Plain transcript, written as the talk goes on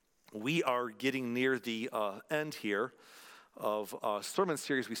We are getting near the end here of a sermon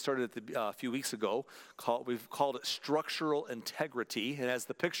series we started a few weeks ago. We've called it Structural Integrity. And as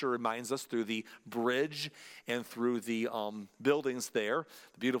the picture reminds us, through the bridge and through the buildings there,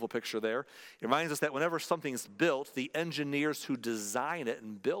 the beautiful picture there, it reminds us that whenever something's built, the engineers who design it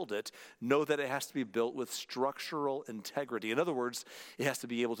and build it know that it has to be built with structural integrity. In other words, it has to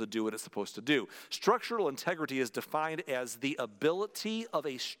be able to do what it's supposed to do. Structural integrity is defined as the ability of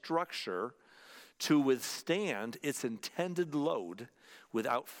a structure to withstand its intended load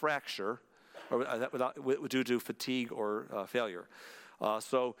without fracture or due to fatigue or failure.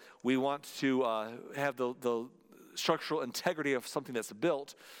 So we want to have the structural integrity of something that's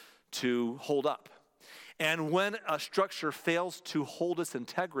built to hold up. And when a structure fails to hold its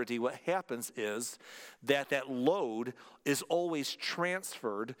integrity, what happens is that load is always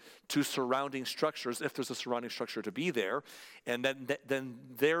transferred to surrounding structures, if there's a surrounding structure to be there, and then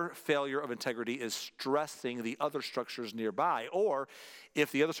their failure of integrity is stressing the other structures nearby. Or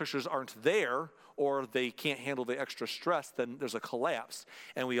if the other structures aren't there, or they can't handle the extra stress, then there's a collapse.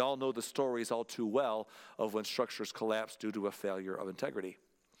 And we all know the stories all too well of when structures collapse due to a failure of integrity.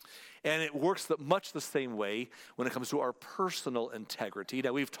 And it works much the same way when it comes to our personal integrity.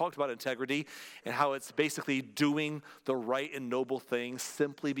 Now, we've talked about integrity and how it's basically doing the right and noble thing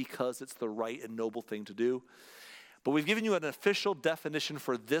simply because it's the right and noble thing to do. But we've given you an official definition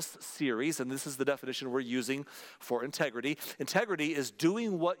for this series, and this is the definition we're using for integrity. Integrity is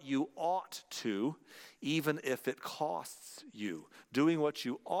doing what you ought to, even if it costs you. Doing what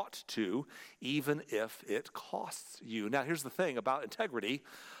you ought to, even if it costs you. Now, here's the thing about integrity.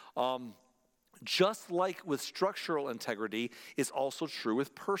 Just like with structural integrity, is also true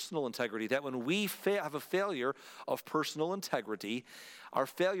with personal integrity. That when we have a failure of personal integrity, our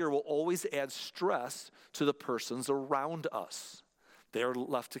failure will always add stress to the persons around us. They're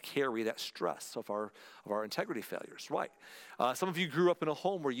left to carry that stress of our integrity failures, right? Some of you grew up in a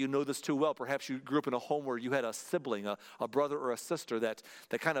home where you know this too well. Perhaps you grew up in a home where you had a sibling, a brother or a sister that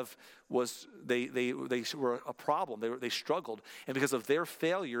kind of was, they were a problem. They struggled. And because of their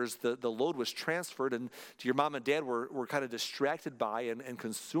failures, the load was transferred, and to your mom and dad were kind of distracted by and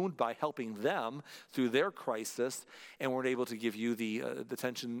consumed by helping them through their crisis, and weren't able to give you the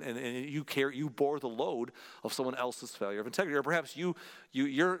attention, and you bore the load of someone else's failure of integrity. Or perhaps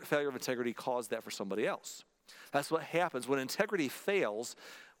your failure of integrity caused that for somebody else. That's what happens when integrity fails,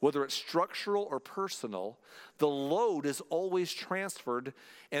 whether it's structural or personal. The load is always transferred,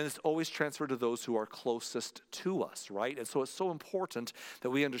 and it's always transferred to those who are closest to us, right? And so it's so important that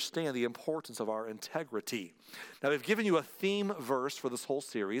we understand the importance of our integrity. Now, we've given you a theme verse for this whole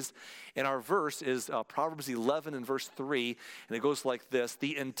series, and our verse is Proverbs 11 and verse 3, and it goes like this: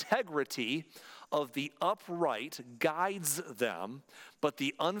 the integrity of the upright guides them, but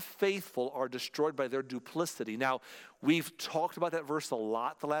the unfaithful are destroyed by their duplicity. Now, we've talked about that verse a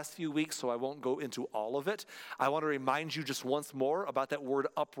lot the last few weeks, so I won't go into all of it. I want to remind you just once more about that word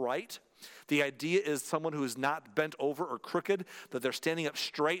upright. The idea is someone who is not bent over or crooked, that they're standing up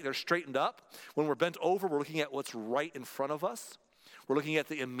straight, they're straightened up. When we're bent over, we're looking at what's right in front of us. We're looking at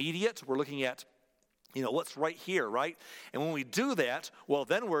the immediate. We're looking at what's right here, right? And when we do that, well,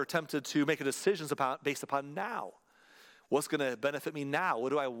 then we're tempted to make decisions based upon now. What's going to benefit me now? What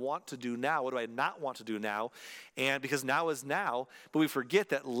do I want to do now? What do I not want to do now? And because now is now, but we forget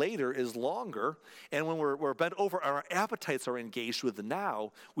that later is longer. And when we're bent over, our appetites are engaged with the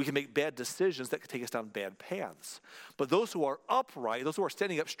now, we can make bad decisions that could take us down bad paths. But those who are upright, those who are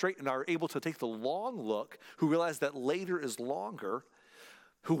standing up straight and are able to take the long look, who realize that later is longer,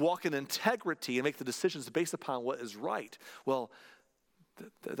 who walk in integrity and make the decisions based upon what is right, well,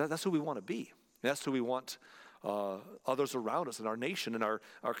 that's who we want to be. That's who we want others around us in our nation and our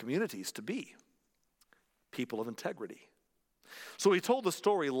communities to be. People of integrity. So we told the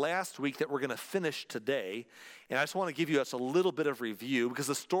story last week that we're going to finish today, and I just want to give you just a little bit of review, because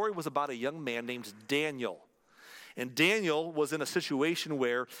the story was about a young man named Daniel. And Daniel was in a situation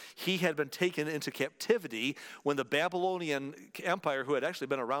where he had been taken into captivity when the Babylonian Empire, who had actually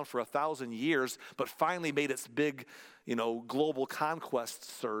been around for 1,000 years, but finally made its big, global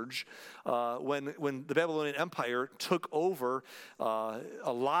conquest surge. When the Babylonian Empire took over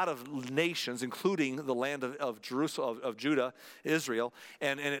a lot of nations, including the land of Jerusalem, of Judah, Israel,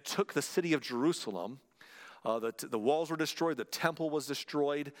 and it took the city of Jerusalem. The walls were destroyed, the temple was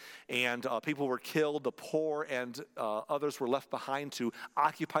destroyed, and people were killed. The poor and others were left behind to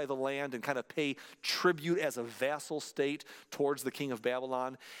occupy the land and kind of pay tribute as a vassal state towards the king of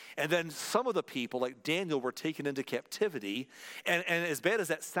Babylon. And then some of the people, like Daniel, were taken into captivity. And as bad as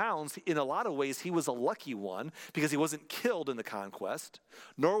that sounds, in a lot of ways, he was a lucky one because he wasn't killed in the conquest,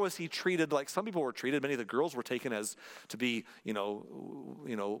 nor was he treated like some people were treated. Many of the girls were taken as to be,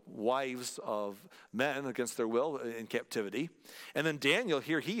 wives of men against their will in captivity. And then Daniel,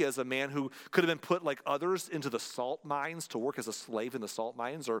 here he is, a man who could have been put like others into the salt mines to work as a slave in the salt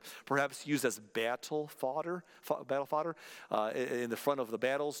mines, or perhaps used as battle fodder in the front of the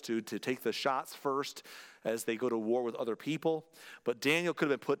battles to take the shots first as they go to war with other people. But Daniel could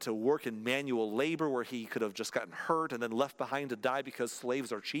have been put to work in manual labor where he could have just gotten hurt and then left behind to die because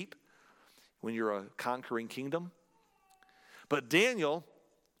slaves are cheap when you're a conquering kingdom. But Daniel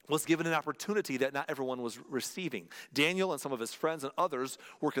was given an opportunity that not everyone was receiving. Daniel and some of his friends and others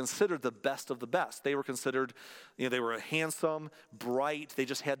were considered the best of the best. They were considered, they were handsome, bright. They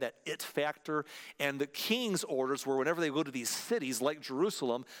just had that it factor. And the king's orders were whenever they go to these cities like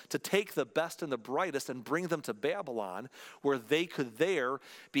Jerusalem to take the best and the brightest and bring them to Babylon where they could there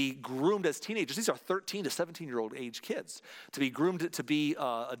be groomed as teenagers. These are 13 to 17-year-old age kids to be groomed to be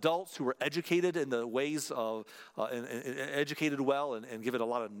adults who were educated in the ways of, educated well and given a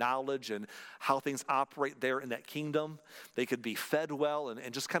lot of knowledge and how things operate there in that kingdom. They could be fed well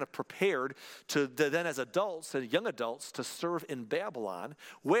and just kind of prepared to then as adults and young adults to serve in Babylon,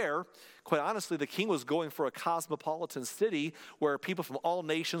 where, quite honestly, the king was going for a cosmopolitan city where people from all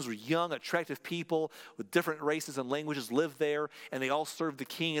nations were young, attractive people with different races and languages lived there, and they all served the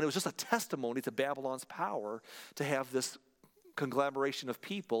king. And it was just a testimony to Babylon's power to have this conglomeration of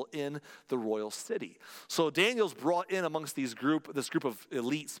people in the royal city. So Daniel's brought in amongst this group of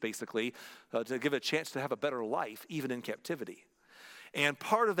elites, basically, to give a chance to have a better life, even in captivity. And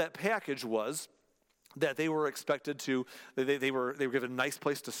part of that package was that they were expected to, they were given a nice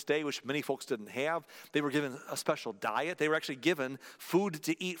place to stay, which many folks didn't have. They were given a special diet. They were actually given food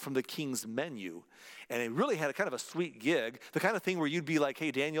to eat from the king's menu. And it really had a kind of a sweet gig, the kind of thing where you'd be like,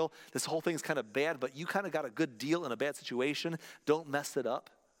 hey, Daniel, this whole thing's kind of bad, but you kind of got a good deal in a bad situation. Don't mess it up.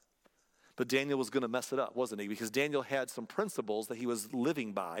 But Daniel was going to mess it up, wasn't he? Because Daniel had some principles that he was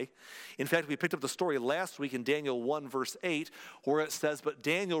living by. In fact, we picked up the story last week in Daniel 1, verse 8, where it says, but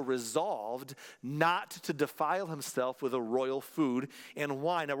Daniel resolved not to defile himself with a royal food and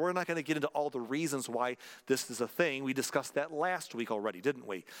wine. Now, we're not going to get into all the reasons why this is a thing. We discussed that last week already, didn't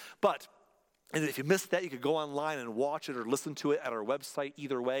we? And if you missed that, you could go online and watch it or listen to it at our website,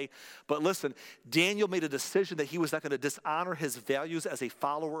 either way. But listen, Daniel made a decision that he was not going to dishonor his values as a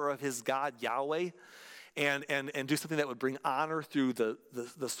follower of his God, Yahweh, and do something that would bring honor through the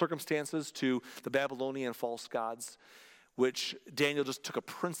circumstances to the Babylonian false gods, which Daniel just took a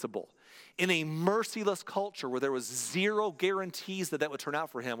principle. In a merciless culture where there was zero guarantees that would turn out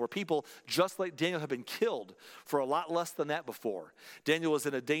for him, where people just like Daniel had been killed for a lot less than that before, Daniel was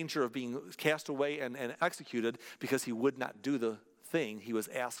in a danger of being cast away and executed because he would not do the thing he was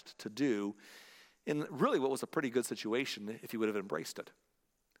asked to do in really what was a pretty good situation if he would have embraced it.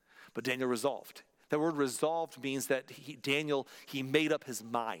 But Daniel resolved. That word resolved means that Daniel made up his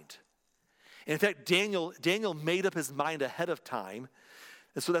mind. And in fact, Daniel made up his mind ahead of time.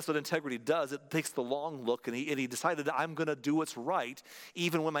 And so that's what integrity does. It takes the long look, and he decided that I'm going to do what's right.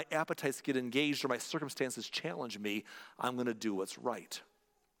 Even when my appetites get engaged or my circumstances challenge me, I'm going to do what's right.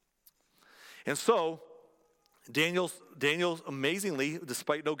 And so Daniel, amazingly,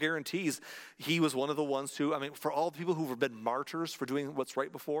 despite no guarantees, he was one of the ones who, for all the people who have been martyrs for doing what's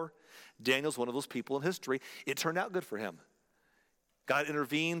right before, Daniel's one of those people in history. It turned out good for him. God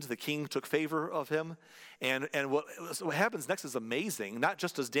intervened, the king took favor of him, and what happens next is amazing. Not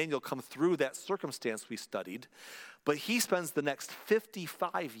just does Daniel come through that circumstance we studied, but he spends the next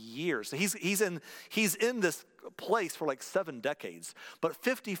 55 years. He's in this place for like 7 decades, but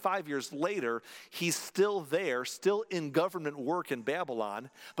 55 years later, he's still there, still in government work in Babylon,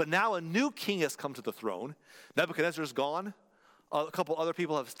 but now a new king has come to the throne. Nebuchadnezzar's gone. A couple other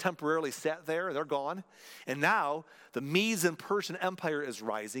people have temporarily sat there. They're gone. And now the Medes and Persian Empire is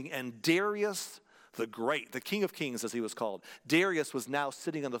rising, and Darius the Great, the King of Kings as he was called, Darius was now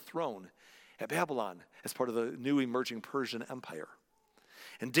sitting on the throne at Babylon as part of the new emerging Persian Empire.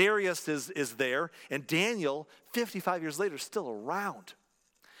 And Darius is there, and Daniel, 55 years later, is still around.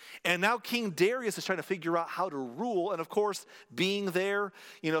 And now King Darius is trying to figure out how to rule. And of course, being there,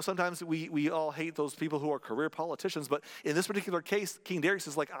 sometimes we all hate those people who are career politicians. But in this particular case, King Darius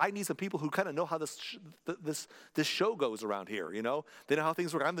is like, I need some people who kind of know how this show goes around here. They know how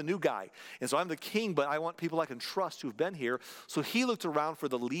things work. I'm the new guy. And so I'm the king, but I want people I can trust who've been here. So he looked around for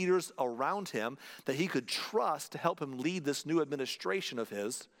the leaders around him that he could trust to help him lead this new administration of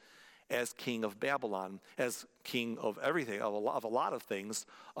his as king of Babylon, as king of everything, of a lot of things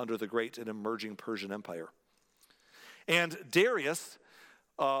under the great and emerging Persian Empire. And Darius,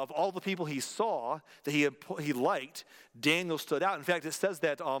 of all the people he saw that he liked, Daniel stood out. In fact, it says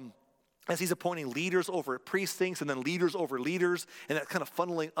that as he's appointing leaders over precincts and then leaders over leaders, and that kind of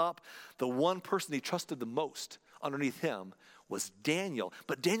funneling up, the one person he trusted the most underneath him was Daniel.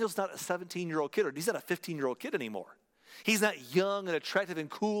 But Daniel's not a 17-year-old kid, or he's not a 15-year-old kid anymore. He's not young and attractive and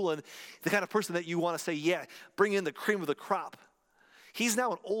cool and the kind of person that you want to say, yeah, bring in the cream of the crop. He's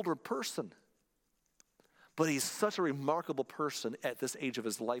now an older person. But he's such a remarkable person at this age of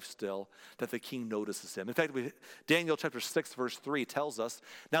his life still that the king notices him. In fact, Daniel chapter 6, verse 3 tells us,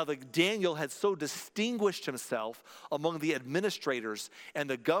 now Daniel had so distinguished himself among the administrators and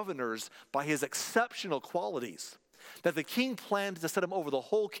the governors by his exceptional qualities that the king planned to set him over the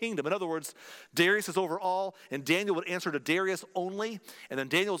whole kingdom. In other words, Darius is over all, and Daniel would answer to Darius only, and then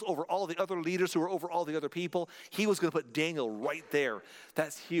Daniel was over all the other leaders who were over all the other people. He was going to put Daniel right there.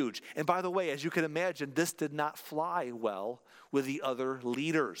 That's huge. And by the way, as you can imagine, this did not fly well with the other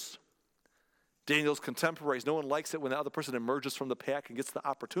leaders. Daniel's contemporaries, no one likes it when the other person emerges from the pack and gets the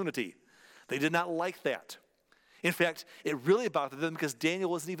opportunity. They did not like that. In fact, it really bothered them because Daniel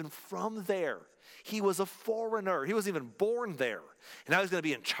wasn't even from there. He was a foreigner. He wasn't even born there. And now he's going to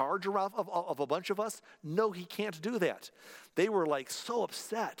be in charge of a bunch of us? No, he can't do that. They were so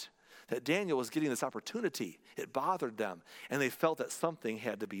upset that Daniel was getting this opportunity. It bothered them, and they felt that something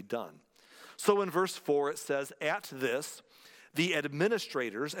had to be done. So in verse 4 it says, at this, the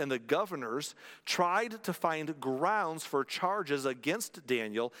administrators and the governors tried to find grounds for charges against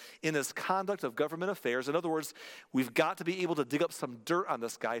Daniel in his conduct of government affairs. In other words, we've got to be able to dig up some dirt on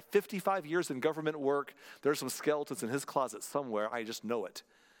this guy. 55 years in government work. There's some skeletons in his closet somewhere. I just know it.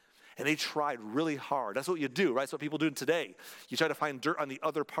 And they tried really hard. That's what you do, right? That's what people do today. You try to find dirt on the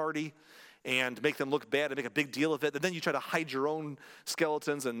other party and make them look bad and make a big deal of it. And then you try to hide your own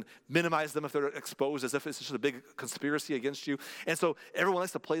skeletons and minimize them if they're exposed, as if it's just a big conspiracy against you. And so everyone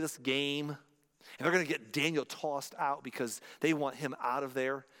likes to play this game. And they're going to get Daniel tossed out because they want him out of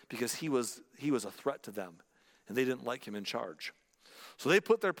there because he was a threat to them. And they didn't like him in charge. So they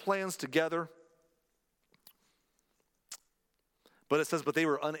put their plans together. But it says, but they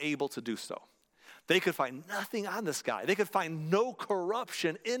were unable to do so. They could find nothing on this guy. They could find no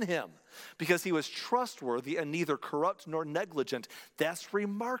corruption in him because he was trustworthy and neither corrupt nor negligent. That's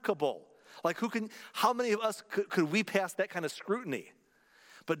remarkable. How many of us could we pass that kind of scrutiny?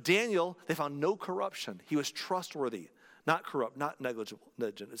 But Daniel, they found no corruption. He was trustworthy, not corrupt, not negligent.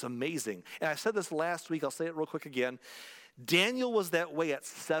 It's amazing. And I said this last week. I'll say it real quick again. Daniel was that way at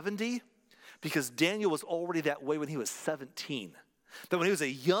 70 because Daniel was already that way when he was 17. That when he was a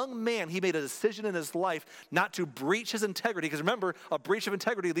young man, he made a decision in his life not to breach his integrity. Because remember, a breach of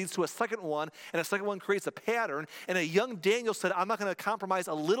integrity leads to a second one, and a second one creates a pattern. And a young Daniel said, I'm not going to compromise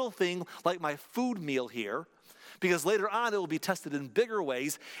a little thing like my food meal here, because later on it will be tested in bigger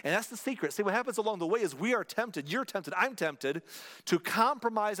ways. And that's the secret. See, what happens along the way is we are tempted, you're tempted, I'm tempted to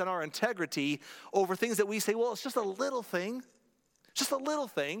compromise on our integrity over things that we say, well, it's just a little thing. Just a little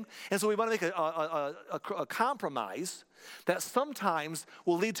thing. And so we want to make a compromise that sometimes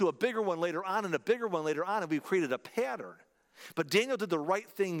will lead to a bigger one later on and a bigger one later on, and we've created a pattern. But Daniel did the right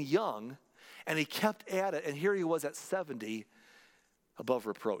thing young, and he kept at it, and here he was at 70 above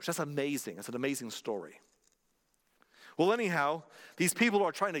reproach. That's amazing. It's an amazing story. Well, anyhow, these people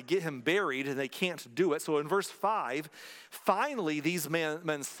are trying to get him buried, and they can't do it. So in verse 5, finally these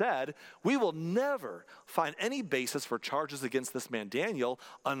men said, we will never find any basis for charges against this man Daniel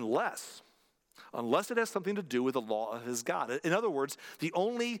unless it has something to do with the law of his God. In other words, the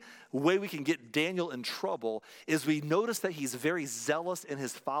only way we can get Daniel in trouble is we notice that he's very zealous in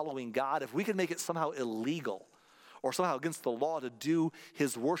his following God. If we can make it somehow illegal or somehow against the law to do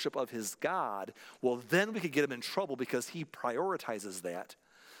his worship of his God, well, then we could get him in trouble because he prioritizes that.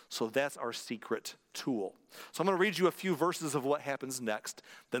 So that's our secret tool. So I'm going to read you a few verses of what happens next,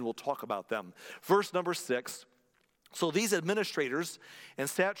 then we'll talk about them. Verse number 6. So these administrators and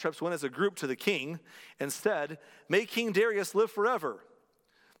satraps went as a group to the king and said, may King Darius live forever.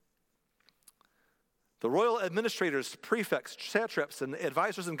 The royal administrators, prefects, satraps, and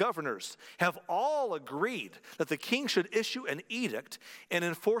advisors and governors have all agreed that the king should issue an edict and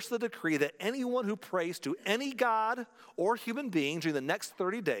enforce the decree that anyone who prays to any god or human being during the next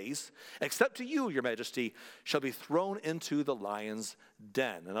 30 days, except to you, your majesty, shall be thrown into the lion's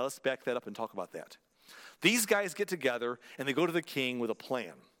den. And now let's back that up and talk about that. These guys get together and they go to the king with a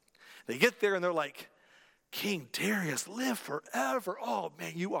plan. They get there and they're like, King Darius, live forever. Oh,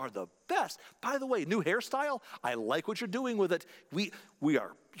 man, you are the best. By the way, new hairstyle. I like what you're doing with it. We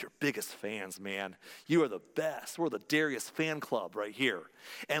are your biggest fans, man. You are the best. We're the Darius fan club right here.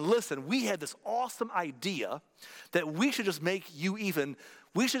 And listen, we had this awesome idea that we should just make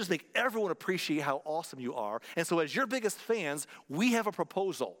everyone appreciate how awesome you are. And so as your biggest fans, we have a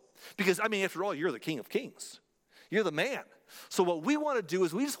proposal. Because, I mean, after all, you're the King of Kings. You're the man. So what we want to do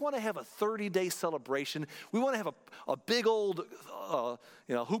is we just want to have a 30-day celebration. We want to have a big old,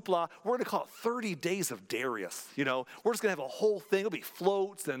 hoopla. We're going to call it 30 Days of Darius. We're just going to have a whole thing. It'll be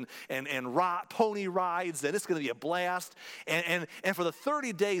floats and pony rides, and it's going to be a blast. And for the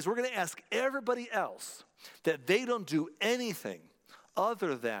 30 days, we're going to ask everybody else that they don't do anything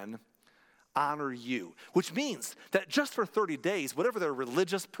other than honor you, which means that just for 30 days, whatever their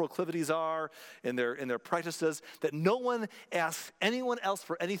religious proclivities are in their practices, that no one asks anyone else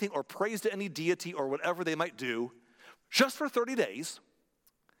for anything or prays to any deity or whatever they might do, just for 30 days,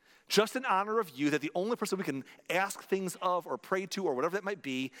 just in honor of you, that the only person we can ask things of or pray to or whatever that might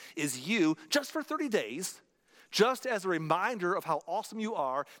be is you, just for 30 days, just as a reminder of how awesome you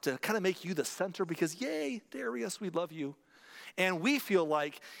are, to kind of make you the center because, yay, Darius, we love you. And we feel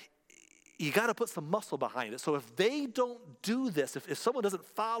like you got to put some muscle behind it. So if they don't do this, if someone doesn't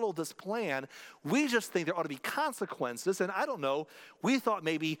follow this plan, we just think there ought to be consequences. And I don't know, we thought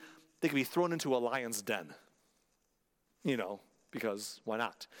maybe they could be thrown into a lion's den, because why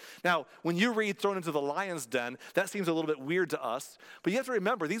not? Now, when you read thrown into the lion's den, that seems a little bit weird to us. But you have to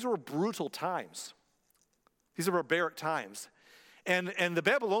remember, these were brutal times. These are barbaric times. And the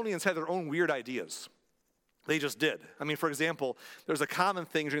Babylonians had their own weird ideas. They just did. I mean, for example, there's a common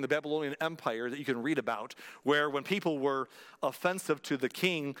thing during the Babylonian Empire that you can read about where when people were offensive to the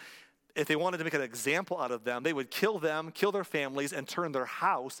king, if they wanted to make an example out of them, they would kill them, kill their families, and turn their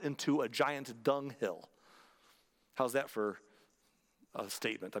house into a giant dunghill. How's that for a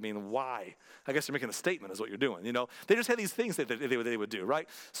statement? I mean, why? I guess you're making a statement is what you're doing, They just had these things that they would do, right?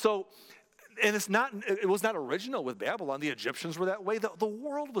 So, and it was not original with Babylon. The Egyptians were that way. The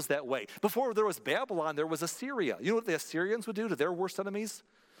world was that way. Before there was Babylon, there was Assyria. You know what the Assyrians would do to their worst enemies?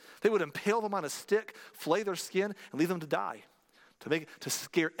 They would impale them on a stick, flay their skin, and leave them to die, to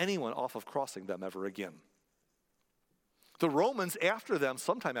scare anyone off of crossing them ever again. The Romans,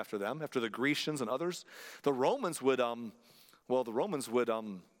 sometime after them, after the Grecians and others, the Romans would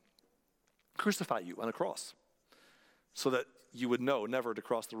crucify you on a cross so that you would know never to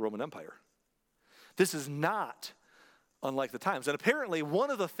cross the Roman Empire. This is not unlike the times. And apparently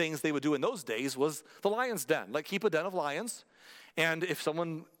one of the things they would do in those days was the lion's den, like keep a den of lions. And if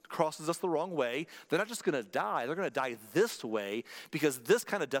someone crosses us the wrong way, they're not just going to die. They're going to die this way because this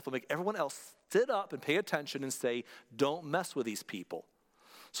kind of death will make everyone else sit up and pay attention and say, don't mess with these people.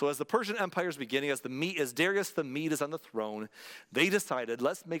 So as the Persian Empire is beginning, as Darius the Mede is on the throne, they decided,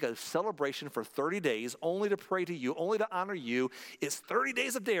 let's make a celebration for 30 days, only to pray to you, only to honor you. It's 30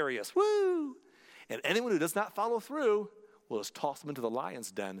 days of Darius, woo! And anyone who does not follow through, we'll just toss them into the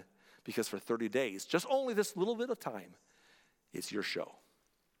lion's den, because for 30 days, just only this little bit of time, it's your show.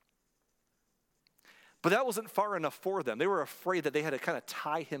 But that wasn't far enough for them. They were afraid that they had to kind of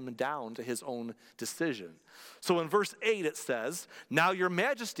tie him down to his own decision. So in verse 8 it says, now your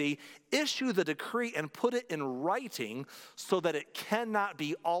majesty, issue the decree and put it in writing so that it cannot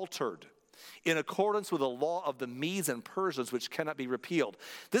be altered, in accordance with the law of the Medes and Persians, which cannot be repealed.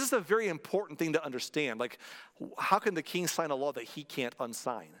 This is a very important thing to understand. Like, how can the king sign a law that he can't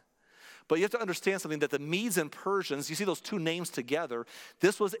unsign? But you have to understand something, that the Medes and Persians, you see those two names together,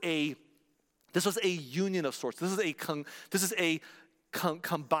 this was a union of sorts. This is a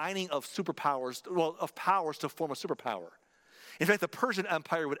combining of superpowers, of powers to form a superpower. In fact, the Persian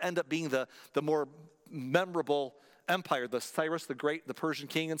Empire would end up being the more memorable empire. The Cyrus the Great, the Persian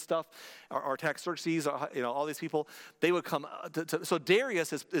king and stuff, Artaxerxes, all these people, they would come. So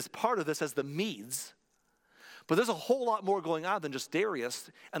Darius is part of this as the Medes. But there's a whole lot more going on than just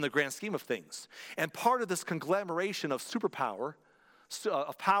Darius and the grand scheme of things. And part of this conglomeration of superpower,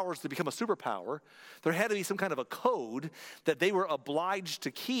 of powers to become a superpower, there had to be some kind of a code that they were obliged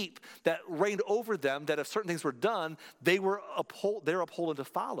to keep that reigned over them, that if certain things were done, they're upholding to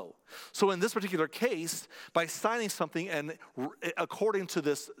follow. So in this particular case, by signing something and according to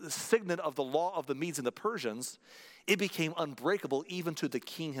this signet of the law of the Medes and the Persians, it became unbreakable even to the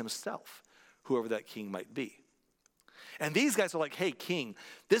king himself, whoever that king might be. And these guys are like, hey, king,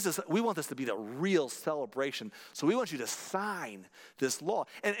 we want this to be the real celebration, so we want you to sign this law.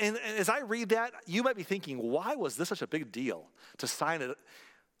 And as I read that, you might be thinking, why was this such a big deal to sign it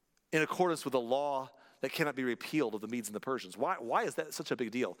in accordance with the law that cannot be repealed of the Medes and the Persians? Why is that such a big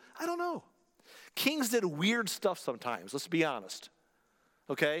deal? I don't know. Kings did weird stuff sometimes, let's be honest,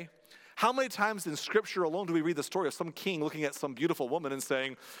 okay? How many times in Scripture alone do we read the story of some king looking at some beautiful woman and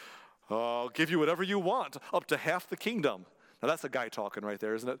saying, I'll give you whatever you want, up to half the kingdom. Now that's a guy talking right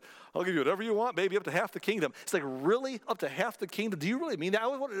there, isn't it? I'll give you whatever you want, baby, up to half the kingdom. It's like, really? Up to half the kingdom? Do you really mean that?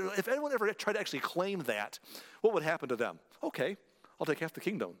 If anyone ever tried to actually claim that, what would happen to them? Okay, I'll take half the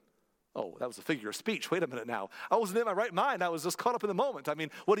kingdom. Oh, that was a figure of speech. Wait a minute now. I wasn't in my right mind. I was just caught up in the moment. I mean,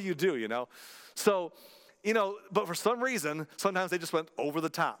 what do you do, you know? So, but for some reason, sometimes they just went over the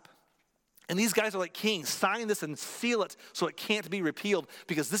top. And these guys are like, king, sign this and seal it so it can't be repealed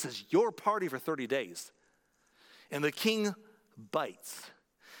because this is your party for 30 days. And the king bites.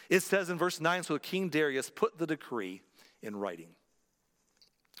 It says in verse 9, so King Darius put the decree in writing.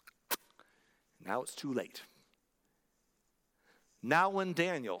 Now it's too late. Now when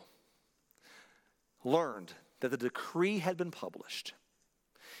Daniel learned that the decree had been published,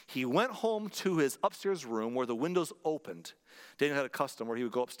 he went home to his upstairs room where the windows opened. Daniel had a custom where he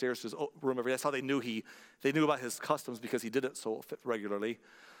would go upstairs to his room every day. That's how they knew about his customs because he did it so regularly.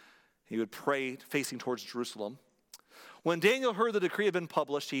 He would pray facing towards Jerusalem. When Daniel heard the decree had been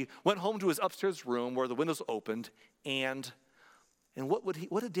published, he went home to his upstairs room where the windows opened, and what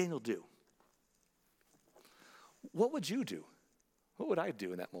did Daniel do? What would you do? What would I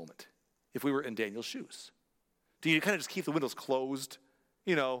do in that moment if we were in Daniel's shoes? Do you kind of just keep the windows closed?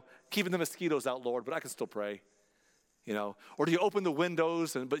 Keeping the mosquitoes out, Lord, but I can still pray, Or do you open the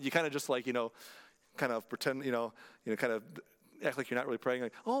windows, but you kind of just like, kind of pretend, kind of act like you're not really praying.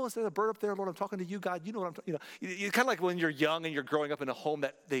 Like, oh, is there a bird up there, Lord? I'm talking to you, God. You know what I'm talking, You kind of like when you're young and you're growing up in a home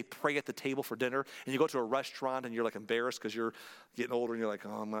that they pray at the table for dinner, and you go to a restaurant and you're like embarrassed because you're getting older and you're like, oh,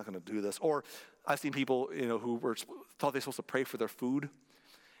 I'm not going to do this. Or I've seen people, who thought they were supposed to pray for their food.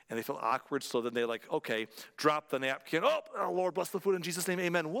 And they feel awkward, so then they okay, drop the napkin. Oh, Lord, bless the food in Jesus' name,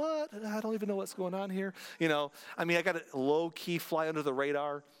 amen. What? I don't even know what's going on here. I got to low-key fly under the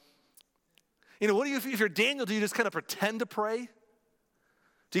radar. What do you, if you're Daniel, do you just kind of pretend to pray?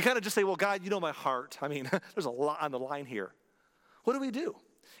 Do you kind of just say, well, God, you know my heart. There's a lot on the line here. What do we do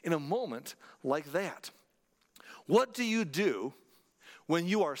in a moment like that? What do you do when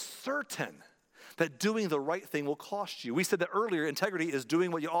you are certain that doing the right thing will cost you? We said that earlier, integrity is doing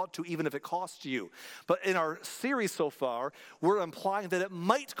what you ought to even if it costs you. But in our series so far, we're implying that it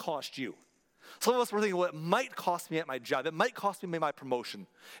might cost you. Some of us were thinking, well, it might cost me at my job. It might cost me my promotion.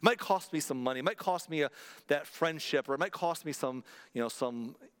 It might cost me some money. It might cost me that friendship, or it might cost me some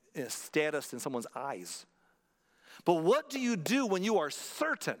status in someone's eyes. But what do you do when you are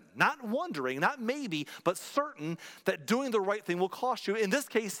certain, not wondering, not maybe, but certain that doing the right thing will cost you? In this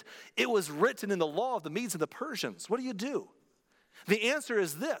case, it was written in the law of the Medes and the Persians. What do you do? The answer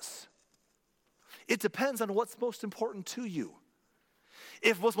is this. It depends on what's most important to you.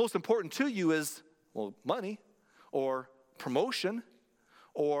 If what's most important to you is, money or promotion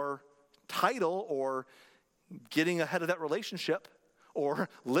or title or getting ahead of that relationship or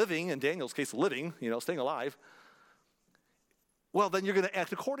living, in Daniel's case, living, staying alive, well, then you're going to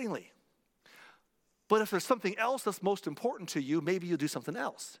act accordingly. But if there's something else that's most important to you, maybe you'll do something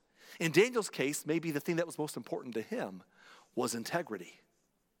else. In Daniel's case, maybe the thing that was most important to him was integrity.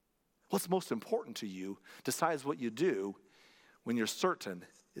 What's most important to you decides what you do when you're certain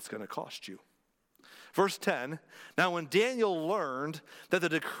it's going to cost you. Verse 10, now when Daniel learned that the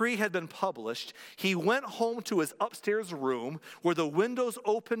decree had been published, he went home to his upstairs room where the windows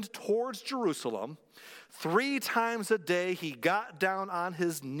opened towards Jerusalem. 3 times a day he got down on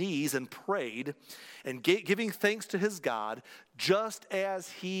his knees and prayed, and giving thanks to his God, just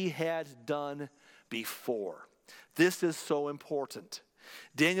as he had done before. This is so important.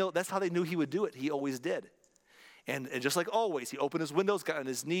 Daniel, that's how they knew he would do it. He always did. And just like always, he opened his windows, got on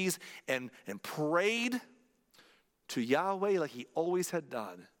his knees, and prayed to Yahweh like he always had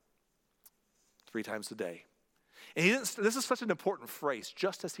done 3 times a day. And this is such an important phrase,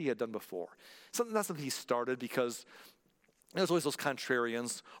 just as he had done before. Not something he started because there's always those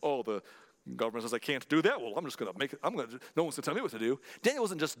contrarians. Oh, the Government says I can't do that. Well, I'm just going to make it. No one's going to tell me what to do. Daniel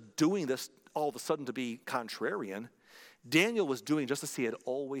wasn't just doing this all of a sudden to be contrarian. Daniel was doing just as he had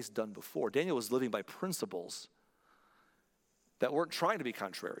always done before. Daniel was living by principles that weren't trying to be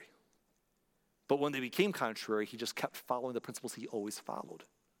contrary. But when they became contrary, he just kept following the principles he always followed.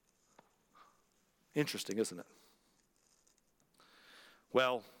 Interesting, isn't it?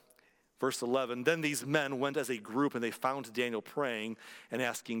 Well, verse 11, then these men went as a group and they found Daniel praying and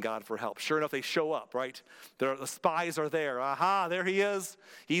asking God for help. Sure enough, they show up, right? The spies are there. Aha, there he is.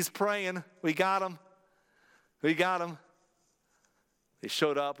 He's praying. We got him. We got him. They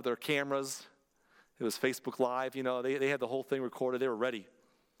showed up with their cameras. It was Facebook Live. You know, they had the whole thing recorded. They were ready.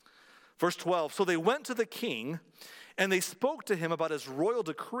 Verse 12, so they went to the king and they spoke to him about his royal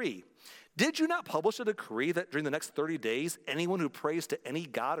decree. Did you not publish a decree that during the next 30 days, anyone who prays to any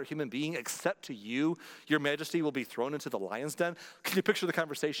god or human being except to you, your majesty, will be thrown into the lion's den? Can you picture the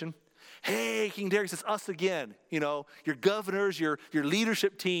conversation? Hey, King Darius, it's us again. You know, your governors, your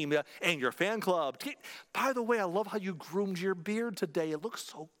leadership team, and your fan club. By the way, I love how you groomed your beard today. It looks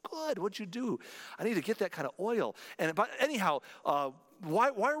so good. What'd you do? I need to get that kind of oil. And anyhow, why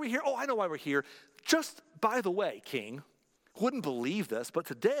are we here? Oh, I know why we're here. Just by the way, King, wouldn't believe this, but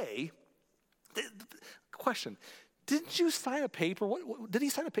today, question, didn't you sign a paper? What did he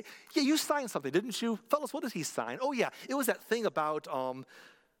sign a paper? Yeah, you signed something, didn't you? Fellas, what did he sign? Oh, yeah, it was that thing about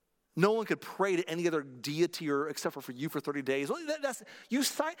no one could pray to any other deity or except for you for 30 days. Well,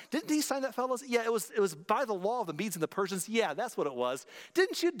 didn't he sign that, fellas? Yeah, it was by the law of the Medes and the Persians. Yeah, that's what it was.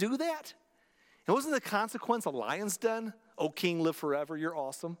 Didn't you do that? And wasn't the consequence a lion's den? Oh, king, live forever. You're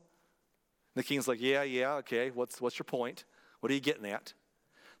awesome. And the king's like, yeah, okay. What's your point? What are you getting at?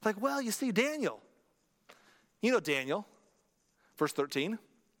 Like, well, you see, Daniel. You know Daniel. Verse 13.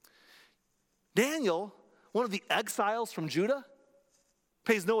 Daniel, one of the exiles from Judah,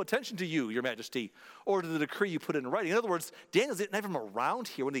 pays no attention to you, your majesty, or to the decree you put in writing. In other words, Daniel's not even around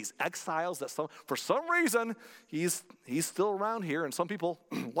here. One of these exiles that for some reason, he's still around here, and some people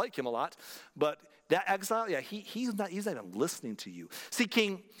like him a lot. But that exile, yeah, he's not even listening to you. See,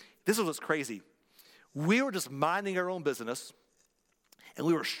 King, this is what's crazy. We were just minding our own business, and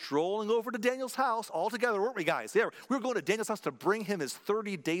we were strolling over to Daniel's house all together, weren't we, guys? Yeah, we were going to Daniel's house to bring him his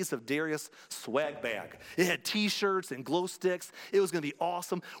 30 Days of Darius swag bag. It had T-shirts and glow sticks. It was going to be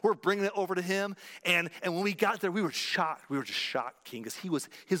awesome. We're bringing it over to him, and when we got there, we were shocked. We were just shocked, King, because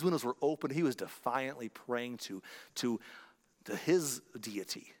his windows were open. He was defiantly praying to his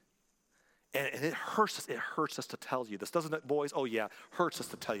deity. And it hurts us. It hurts us to tell you this, doesn't it, boys? Oh yeah, hurts us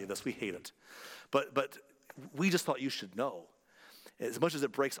to tell you this. We hate it, but we just thought you should know. As much as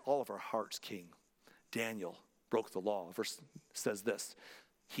it breaks all of our hearts, King, Daniel broke the law. The verse says this: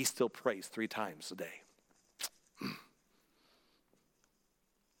 he still prays 3 times a day.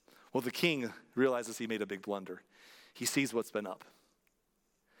 Well, the king realizes he made a big blunder. He sees what's been up.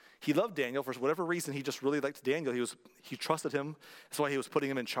 He loved Daniel for whatever reason. He just really liked Daniel. He trusted him. That's why he was putting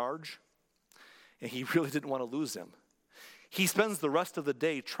him in charge. And he really didn't want to lose him. He spends the rest of the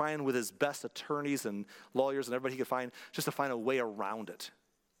day trying with his best attorneys and lawyers and everybody he could find just to find a way around it.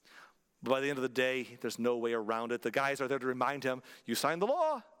 But by the end of the day, there's no way around it. The guys are there to remind him, you signed the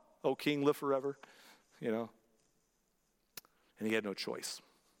law, O king, live forever, you know. And he had no choice.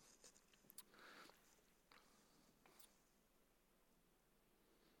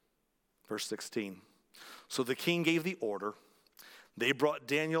 Verse 16. So the king gave the order. They brought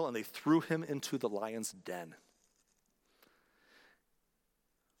Daniel and they threw him into the lion's den.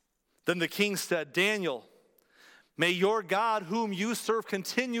 Then the king said, Daniel, may your God whom you serve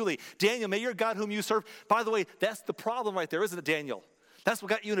continually. Daniel, may your God whom you serve. By the way, that's the problem right there, isn't it, Daniel? That's what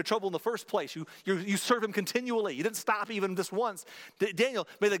got you into trouble in the first place. You serve him continually. You didn't stop even this once. Daniel,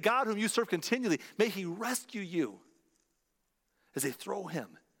 may the God whom you serve continually, may he rescue you as they throw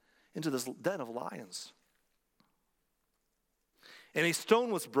him into this den of lions. And a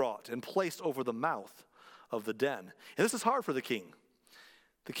stone was brought and placed over the mouth of the den. And this is hard for the king.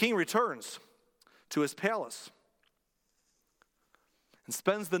 The king returns to his palace and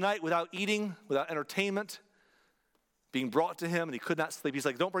spends the night without eating, without entertainment, being brought to him, and he could not sleep. He's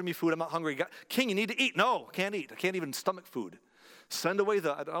like, don't bring me food, I'm not hungry. King, you need to eat. No, can't eat. I can't even stomach food. Send away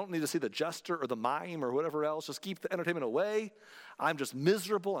I don't need to see the jester or the mime or whatever else. Just keep the entertainment away. I'm just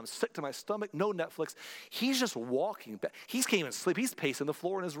miserable. I'm sick to my stomach. No Netflix. He's just walking back. He can't even sleep. He's pacing the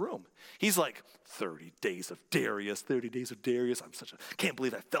floor in his room. He's like, 30 Days of Darius, 30 Days of Darius. Can't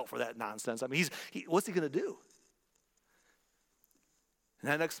believe I fell for that nonsense. I mean, what's he going to do? And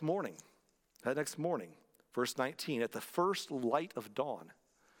that next morning, verse 19, at the first light of dawn,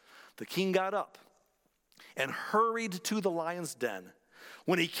 the king got up and hurried to the lion's den.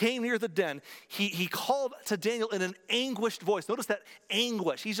 When he came near the den, he called to Daniel in an anguished voice. Notice that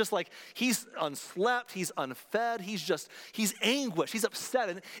anguish. He's just like, he's unslept, he's unfed, he's anguished, he's upset.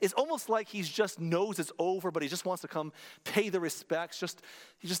 And it's almost like he just knows it's over, but he just wants to come pay the respects.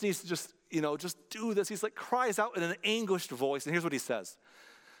 He just needs to just do this. He's like, cries out in an anguished voice. And here's what he says.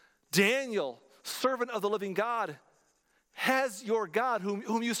 Daniel, servant of the living God, has your God,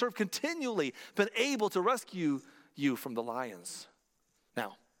 whom you serve continually, been able to rescue you from the lions?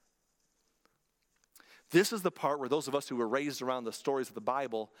 Now, this is the part where those of us who were raised around the stories of the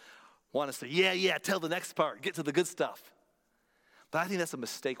Bible want to say, yeah, tell the next part, get to the good stuff. But I think that's a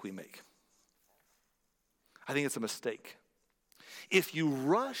mistake we make. I think it's a mistake. If you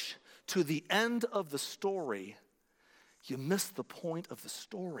rush to the end of the story, you miss the point of the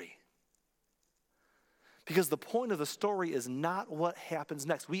story. Because the point of the story is not what happens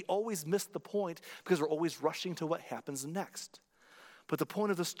next. We always miss the point because we're always rushing to what happens next. But the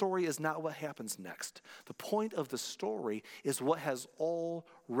point of the story is not what happens next. The point of the story is what has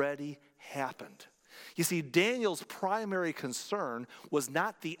already happened. You see, Daniel's primary concern was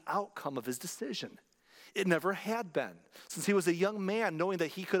not the outcome of his decision. It never had been. Since he was a young man, knowing that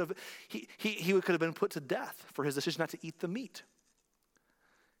he could have been put to death for his decision not to eat the meat.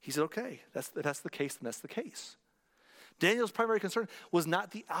 He said, okay, that's the case, then that's the case. Daniel's primary concern was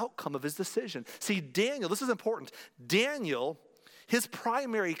not the outcome of his decision. See, Daniel, this is important. Daniel, his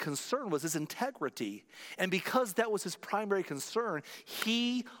primary concern was his integrity. And because that was his primary concern,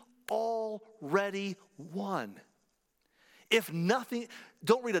 he already won. If nothing,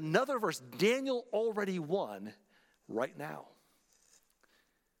 don't read another verse. Daniel already won right now.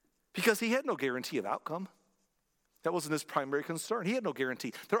 Because he had no guarantee of outcome. That wasn't his primary concern. He had no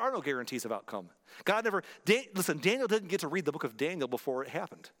guarantee. There are no guarantees of outcome. Daniel didn't get to read the book of Daniel before it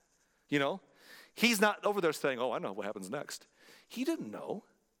happened. He's not over there saying, oh, I know what happens next. He didn't know.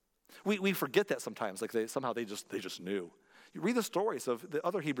 We forget that sometimes, like they just knew. You read the stories of the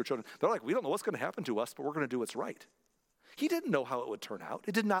other Hebrew children. They're like, we don't know what's going to happen to us, but we're going to do what's right. He didn't know how it would turn out.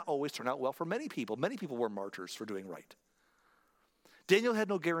 It did not always turn out well for many people. Many people were martyrs for doing right. Daniel had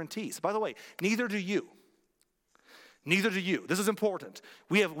no guarantees. By the way, neither do you. Neither do you. This is important.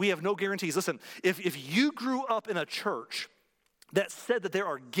 We have no guarantees. Listen, if you grew up in a church that said that there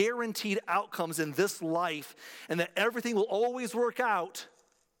are guaranteed outcomes in this life and that everything will always work out,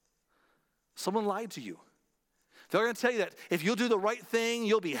 someone lied to you. They're going to tell you that if you'll do the right thing,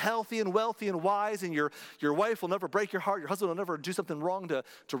 you'll be healthy and wealthy and wise, and your wife will never break your heart. Your husband will never do something wrong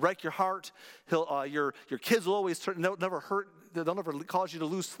to wreck your heart. Your kids will always never hurt. They'll never cause you to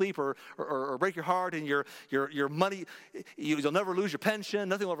lose sleep or break your heart, and your money, you'll never lose your pension.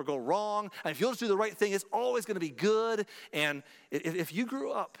 Nothing will ever go wrong. And if you'll just do the right thing, it's always going to be good. And if you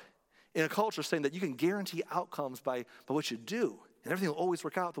grew up in a culture saying that you can guarantee outcomes by what you do, and everything will always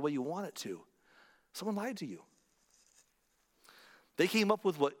work out the way you want it to, someone lied to you. They came up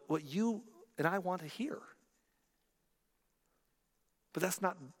with what you and I want to hear. But that's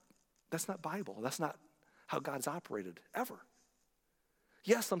not Bible. That's not how God's operated, ever.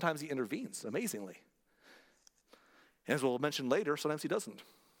 Yes, sometimes he intervenes amazingly. And as we'll mention later, sometimes he doesn't.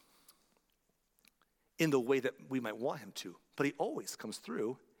 In the way that we might want him to. But he always comes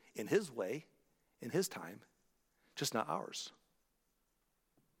through in his way, in his time, just not ours.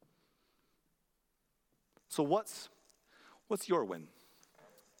 So what's your win?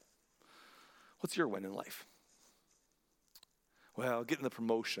 What's your win in life? Well, getting the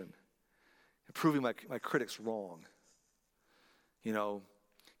promotion, proving my critics wrong,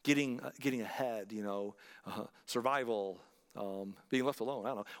 getting ahead, survival, being left alone. I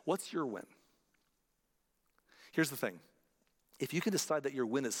don't know. What's your win? Here's the thing. If you can decide that your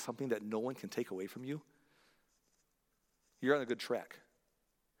win is something that no one can take away from you, you're on a good track.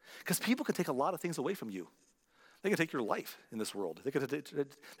 Because people can take a lot of things away from you. They can take your life in this world. They can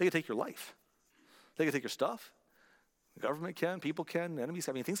take your life. They can take your stuff. The government can, people can, enemies.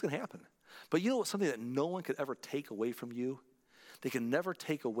 Things can happen. But you know what's something that no one could ever take away from you? They can never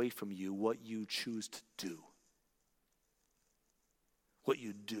take away from you what you choose to do. What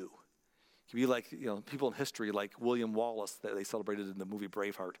you do. It can be like, people in history like William Wallace that they celebrated in the movie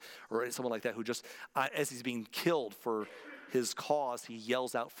Braveheart, or someone like that who just, as he's being killed for his cause, he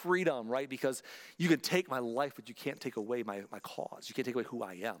yells out freedom, right? Because you can take my life, but you can't take away my cause. You can't take away who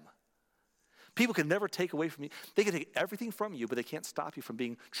I am. People can never take away from you. They can take everything from you, but they can't stop you from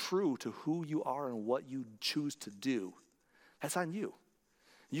being true to who you are and what you choose to do. That's on you.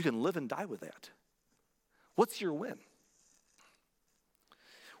 You can live and die with that. What's your win?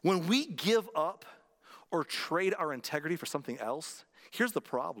 When we give up or trade our integrity for something else, here's the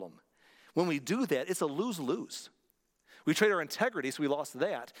problem. When we do that, it's a lose-lose. We trade our integrity, so we lost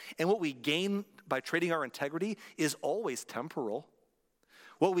that. And what we gain by trading our integrity is always temporal.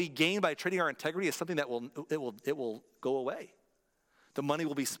 What we gain by trading our integrity is something that will go away. The money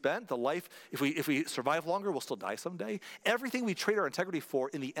will be spent. The life, if we survive longer, we'll still die someday. Everything we trade our integrity for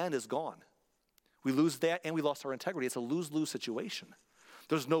in the end is gone. We lose that and we lost our integrity. It's a lose-lose situation.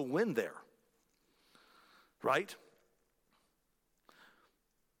 There's no win there, right?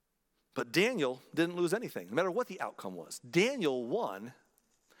 But Daniel didn't lose anything, no matter what the outcome was. Daniel won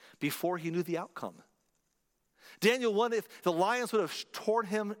before he knew the outcome. Daniel won. If the lions would have torn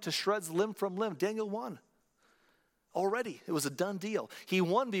him to shreds limb from limb, Daniel won. Already, it was a done deal. He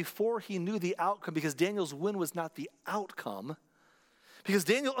won before he knew the outcome because Daniel's win was not the outcome. Because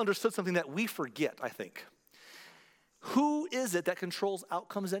Daniel understood something that we forget, I think. Who is it that controls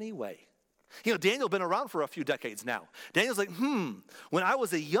outcomes anyway? You know, Daniel's been around for a few decades now. Daniel's like, when I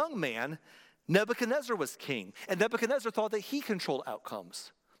was a young man, Nebuchadnezzar was king. And Nebuchadnezzar thought that he controlled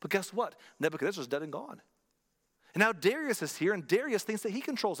outcomes. But guess what? Nebuchadnezzar's dead and gone. And now Darius is here, and Darius thinks that he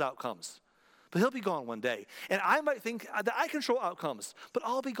controls outcomes. But he'll be gone one day. And I might think that I control outcomes, but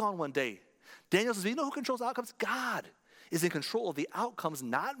I'll be gone one day. Daniel says, you know who controls outcomes? God is in control of the outcomes,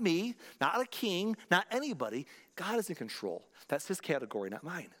 not me, not a king, not anybody. God is in control. That's his category, not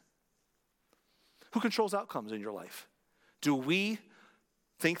mine. Who controls outcomes in your life? Do we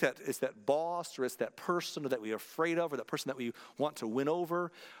think that it's that boss or it's that person that we're afraid of or that person that we want to win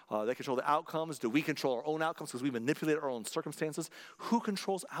over? They control the outcomes. Do we control our own outcomes because we manipulate our own circumstances? Who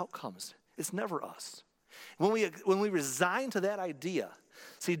controls outcomes? It's never us. When we resign to that idea,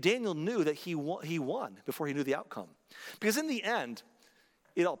 see, Daniel knew that he won before he knew the outcome. Because in the end,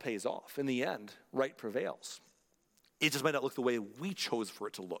 it all pays off. In the end, right prevails. It just might not look the way we chose for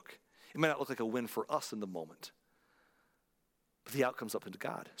it to look. It might not look like a win for us in the moment. But the outcome's up into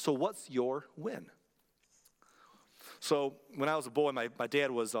God. So what's your win? So when I was a boy, my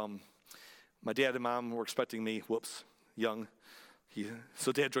dad and mom were expecting me, young.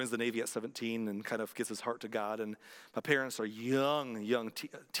 So dad joins the Navy at 17 and kind of gives his heart to God. And my parents are young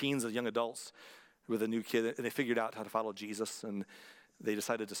teens and young adults with a new kid. And they figured out how to follow Jesus, and they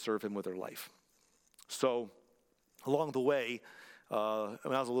decided to serve him with their life. So along the way, when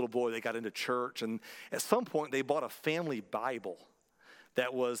I was a little boy, they got into church. And at some point, they bought a family Bible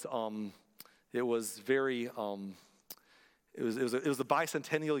that was, it was the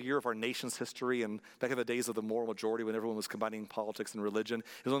bicentennial year of our nation's history, and back in the days of the moral majority when everyone was combining politics and religion.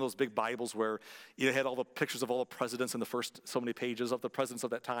 It was one of those big Bibles where it had all the pictures of all the presidents in the first so many pages of the presidents of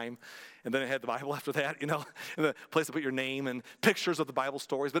that time. And then it had the Bible after that, and the place to put your name and pictures of the Bible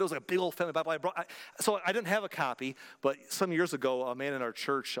stories. But it was like a big old family Bible. So I didn't have a copy, but some years ago, a man in our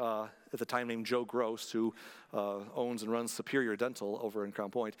church at the time named Joe Gross, who owns and runs Superior Dental over in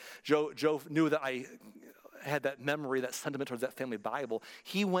Crown Point, Joe knew that I had that memory, that sentiment towards that family Bible.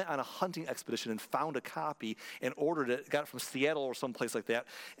 He went on a hunting expedition and found a copy and ordered it, got it from Seattle or someplace like that,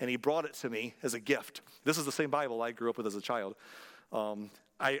 and he brought it to me as a gift. This is the same Bible I grew up with as a child.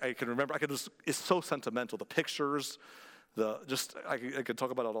 I can remember, it's so sentimental. The pictures, I could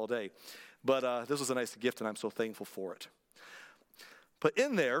talk about it all day. But this was a nice gift, and I'm so thankful for it. But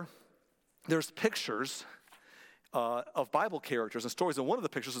in there's pictures of Bible characters and stories, and one of the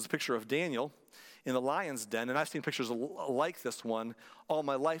pictures is a picture of Daniel in the lion's den, and I've seen pictures like this one all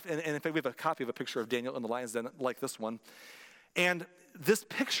my life, and in fact, we have a copy of a picture of Daniel in the lion's den like this one. And this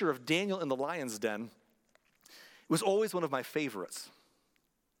picture of Daniel in the lion's den was always one of my favorites.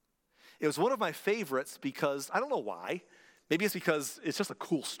 It was one of my favorites because, I don't know why, maybe it's because it's just a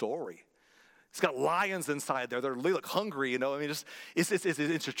cool story. It's got lions inside there. They look hungry, it's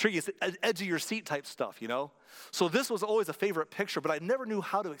intriguing. It's edge of your seat type stuff, So this was always a favorite picture, but I never knew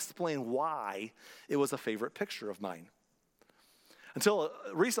how to explain why it was a favorite picture of mine. Until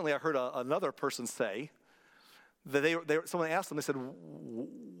recently I heard another person say that someone asked them, they said,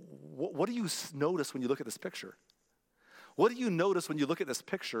 what do you notice when you look at this picture? What do you notice when you look at this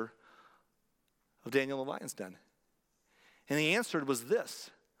picture of Daniel in the lion's den? And the answer was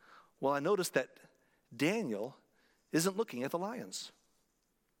this. Well, I noticed that Daniel isn't looking at the lions.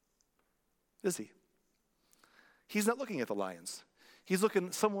 Is he? He's not looking at the lions. He's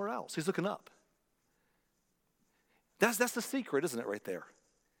looking somewhere else. He's looking up. That's the secret, isn't it, right there?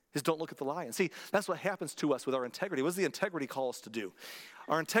 Is don't look at the lions. See, that's what happens to us with our integrity. What does the integrity call us to do?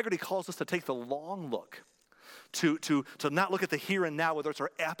 Our integrity calls us to take the long look. To not look at the here and now, whether it's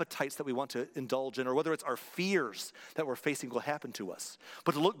our appetites that we want to indulge in or whether it's our fears that we're facing will happen to us,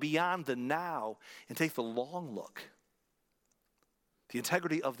 but to look beyond the now and take the long look. The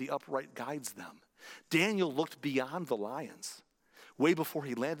integrity of the upright guides them. Daniel looked beyond the lions. way before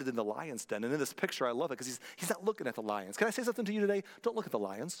he landed in the lion's den. And in this picture, I love it because he's not looking at the lions. Can I say something to you today? Don't look at the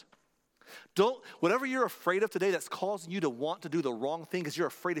lions. Whatever you're afraid of today that's causing you to want to do the wrong thing because you're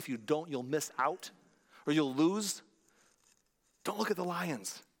afraid if you don't, you'll miss out or you'll lose. Don't look at the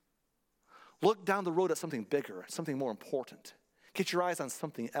lions. Look down the road at something bigger, something more important. Get your eyes on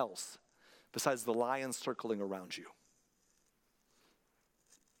something else besides the lions circling around you.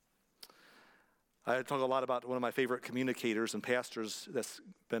 I talk a lot about one of my favorite communicators and pastors that's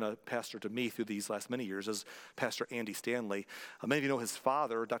been a pastor to me through these last many years is Pastor Andy Stanley. Many of you know his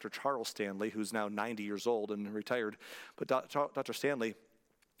father, Dr. Charles Stanley, who's now 90 years old and retired. But Dr. Stanley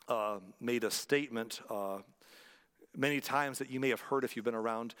made a statement many times that you may have heard if you've been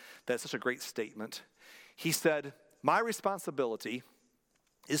around. That's such a great statement. He said, "My responsibility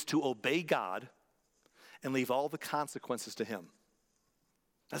is to obey God and leave all the consequences to him."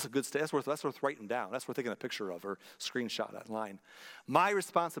 That's a good statement. That's worth writing down. That's worth taking a picture of or screenshot online. My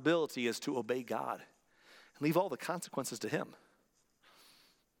responsibility is to obey God and leave all the consequences to him.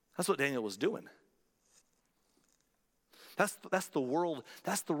 That's what Daniel was doing. That's the world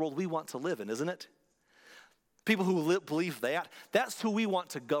we want to live in, isn't it? People who believe that's who we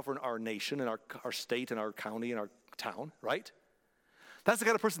want to govern our nation and our state and our county and our town, right? That's the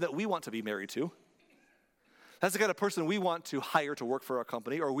kind of person that we want to be married to. That's the kind of person we want to hire to work for our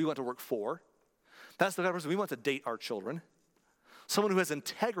company or we want to work for. That's the kind of person we want to date our children. Someone who has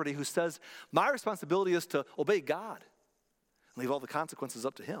integrity, who says, my responsibility is to obey God and leave all the consequences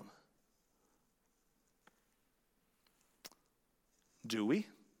up to him. Do we?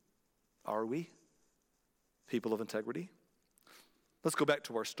 Are we people of integrity? Let's go back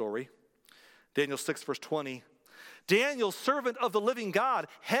to our story. Daniel 6, verse 20. Daniel, servant of the living God,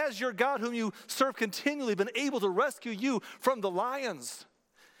 has your God whom you serve continually been able to rescue you from the lions?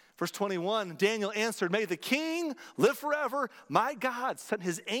 Verse 21, Daniel answered, may the king live forever. My God sent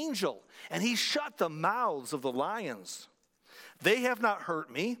his angel, and he shut the mouths of the lions. They have not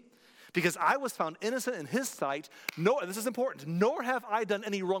hurt me, because I was found innocent in his sight. And this is important, nor have I done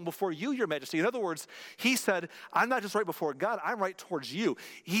any wrong before you, your majesty. In other words, he said, I'm not just right before God, I'm right towards you.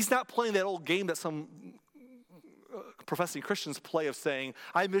 He's not playing that old game that some professing Christians play of saying,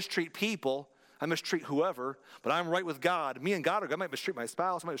 I mistreat people, I mistreat whoever, but I'm right with God. Me and God are good. I might mistreat my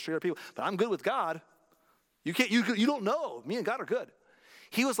spouse, I might mistreat other people, but I'm good with God. You don't know. Me and God are good.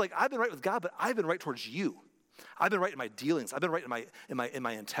 He was like, I've been right with God, but I've been right towards you. I've been right in my dealings. I've been right in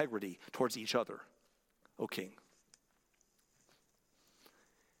my integrity towards each other, O king.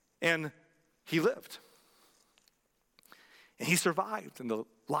 And he lived. And he survived, and the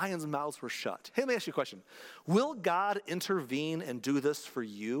lions' mouths were shut. Hey, let me ask you a question. Will God intervene and do this for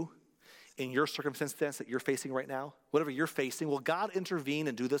you in your circumstance that you're facing right now? Whatever you're facing, will God intervene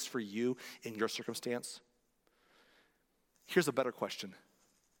and do this for you in your circumstance? Here's a better question.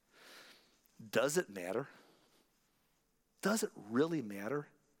 Does it matter? Does it really matter?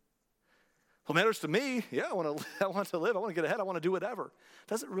 Well, it matters to me. Yeah, I want to live. I want to get ahead. I want to do whatever.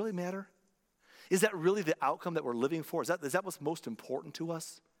 Does it really matter? Is that really the outcome that we're living for? Is that what's most important to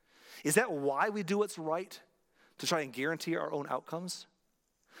us? Is that why we do what's right? To try and guarantee our own outcomes?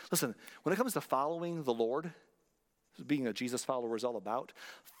 Listen, when it comes to following the Lord, being a Jesus follower is all about,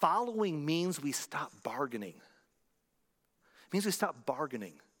 following means we stop bargaining. It means we stop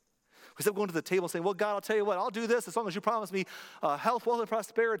bargaining. We stop going to the table and saying, well, God, I'll tell you what, I'll do this as long as you promise me health, wealth, and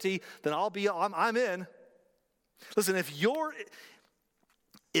prosperity, then I'm in. Listen, if your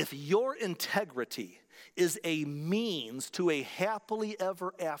integrity is a means to a happily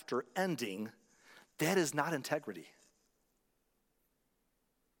ever after ending, that is not integrity.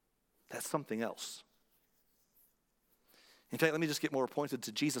 That's something else. In fact, let me just get more pointed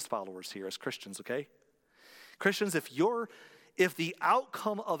to Jesus followers here as Christians, okay? Christians, if the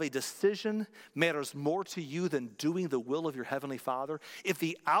outcome of a decision matters more to you than doing the will of your heavenly Father, if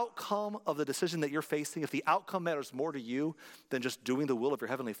the outcome of the decision that you're facing, if the outcome matters more to you than just doing the will of your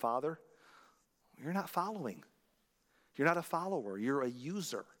heavenly Father, you're not following. You're not a follower. You're a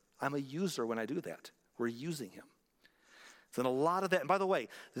user. I'm a user when I do that. We're using him. So in a lot of that, and by the way,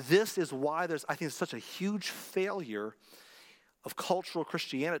 this is why I think it's such a huge failure of cultural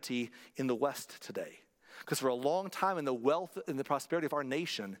Christianity in the West today. Because for a long time in the wealth and the prosperity of our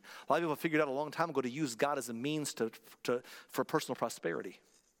nation, a lot of people figured out a long time ago to use God as a means for personal prosperity.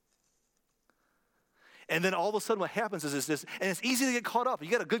 And then all of a sudden what happens is this, and it's easy to get caught up.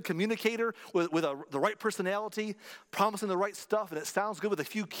 You got a good communicator with the right personality, promising the right stuff, and it sounds good with a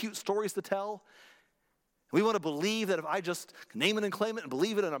few cute stories to tell. We want to believe that if I just name it and claim it and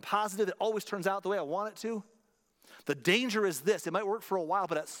believe it and I'm positive, it always turns out the way I want it to. The danger is this. It might work for a while,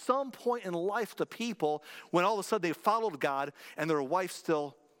 but at some point in life, the people, when all of a sudden they followed God and their wife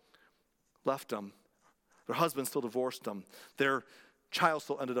still left them, their husband still divorced them, their child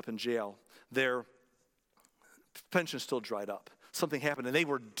still ended up in jail, their pension still dried up. Something happened, and they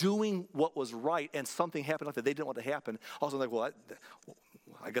were doing what was right, and something happened that they didn't want to happen. Also, like, well,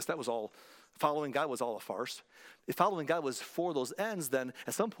 I guess that was all, following God was all a farce. If following God was for those ends, then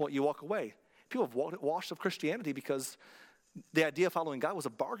at some point you walk away. People have washed up Christianity because the idea of following God was a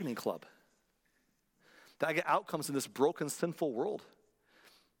bargaining club. That I get outcomes in this broken, sinful world.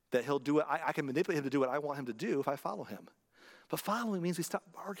 That he'll do it, I can manipulate him to do what I want him to do if I follow him. But following means we stop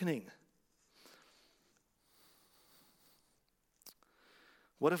bargaining.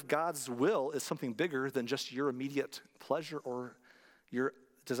 What if God's will is something bigger than just your immediate pleasure or your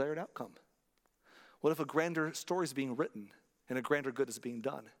desired outcome? What if a grander story is being written and a grander good is being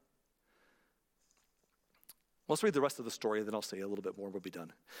done? Let's read the rest of the story, and then I'll say a little bit more and we'll be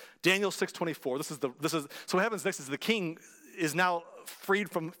done. Daniel 6:24. This is so what happens next is the king is now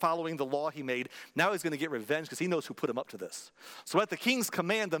freed from following the law he made. Now he's going to get revenge because he knows who put him up to this. So at the king's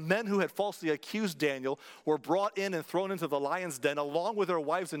command, the men who had falsely accused Daniel were brought in and thrown into the lion's den along with their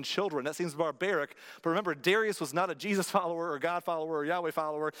wives and children. That seems barbaric, but remember, Darius was not a Jesus follower or God follower or Yahweh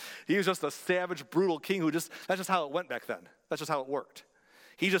follower. He was just a savage, brutal king that's just how it went back then. That's just how it worked.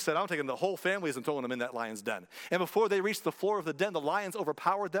 He just said, I'm taking the whole families and throwing them in that lion's den. And before they reached the floor of the den, the lions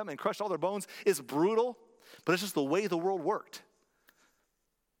overpowered them and crushed all their bones. It's brutal, but it's just the way the world worked.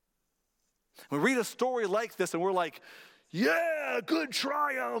 We read a story like this and we're like, yeah, good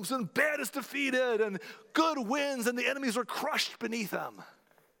triumphs and bad is defeated and good wins and the enemies are crushed beneath them.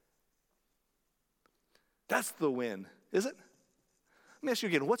 That's the win, is it? Let me ask you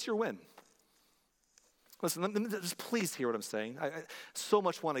again, what's your win? Listen, let me just please hear what I'm saying. I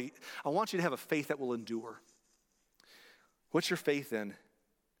want you to have a faith that will endure. What's your faith in?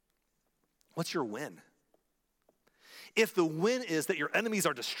 What's your win? If the win is that your enemies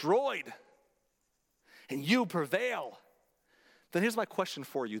are destroyed and you prevail, then here's my question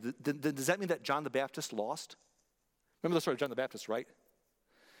for you. Does that mean that John the Baptist lost? Remember the story of John the Baptist, right?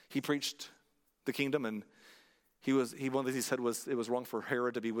 He preached the kingdom, and one of the things he said was it was wrong for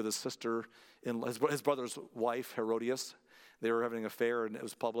Herod to be with his sister, his brother's wife, Herodias. They were having an affair, and it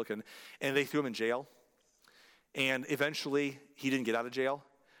was public, and they threw him in jail. And eventually, he didn't get out of jail.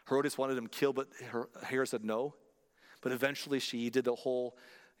 Herodias wanted him killed, but Herod said no. But eventually, she did the whole,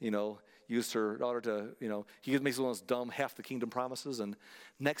 used her daughter to, he makes one of those dumb half the kingdom promises, and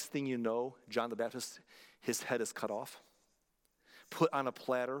next thing you know, John the Baptist, his head is cut off, put on a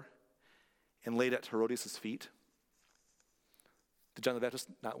platter, and laid at Herodias' feet. Did John the Baptist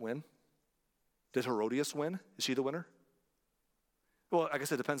not win? Did Herodias win? Is she the winner? Well, I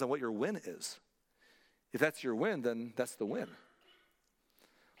guess it depends on what your win is. If that's your win, then that's the win.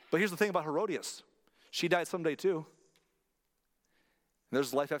 But here's the thing about Herodias. She died someday too. And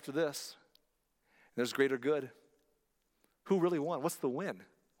there's life after this. And there's greater good. Who really won? What's the win?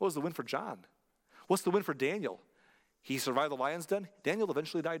 What was the win for John? What's the win for Daniel? He survived the lion's den. Daniel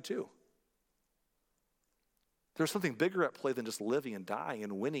eventually died too. There's something bigger at play than just living and dying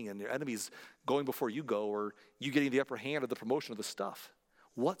and winning and your enemies going before you go or you getting the upper hand of the promotion of the stuff.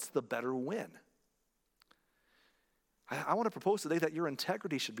 What's the better win? I want to propose today that your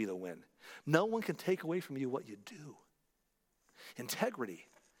integrity should be the win. No one can take away from you what you do. Integrity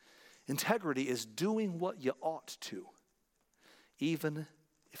is doing what you ought to, even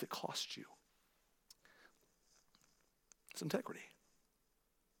if it costs you. It's integrity.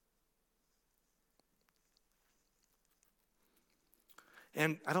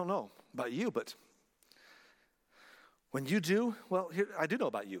 And I don't know about you, but when you do, I do know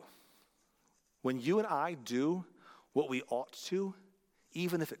about you. When you and I do what we ought to,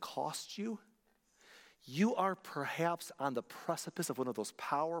 even if it costs you, you are perhaps on the precipice of one of those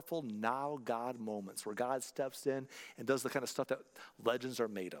powerful now God moments where God steps in and does the kind of stuff that legends are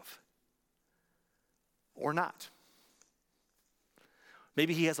made of. Or not.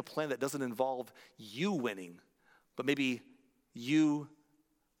 Maybe he has a plan that doesn't involve you winning, but maybe you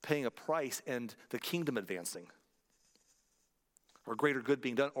paying a price and the kingdom advancing. Or greater good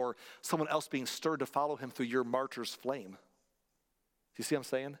being done, or someone else being stirred to follow him through your martyr's flame. Do you see what I'm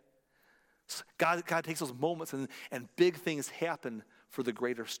saying? God takes those moments and big things happen for the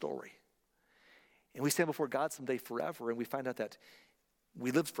greater story. And we stand before God someday forever and we find out that we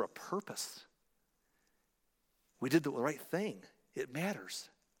lived for a purpose. We did the right thing. It matters.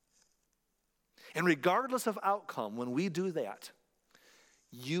 And regardless of outcome, when we do that,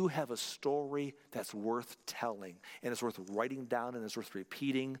 you have a story that's worth telling, and it's worth writing down, and it's worth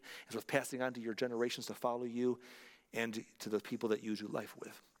repeating, it's worth passing on to your generations to follow you. and to the people that you do life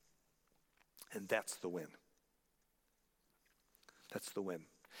with. And that's the win. That's the win.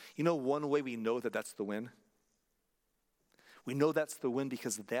 You know one way we know that that's the win? We know that's the win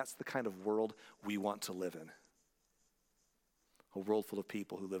because that's the kind of world we want to live in. A world full of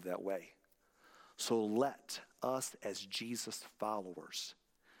people who live that way. So let us as Jesus followers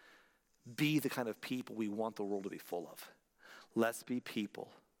be the kind of people we want the world to be full of. Let's be people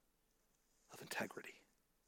of integrity.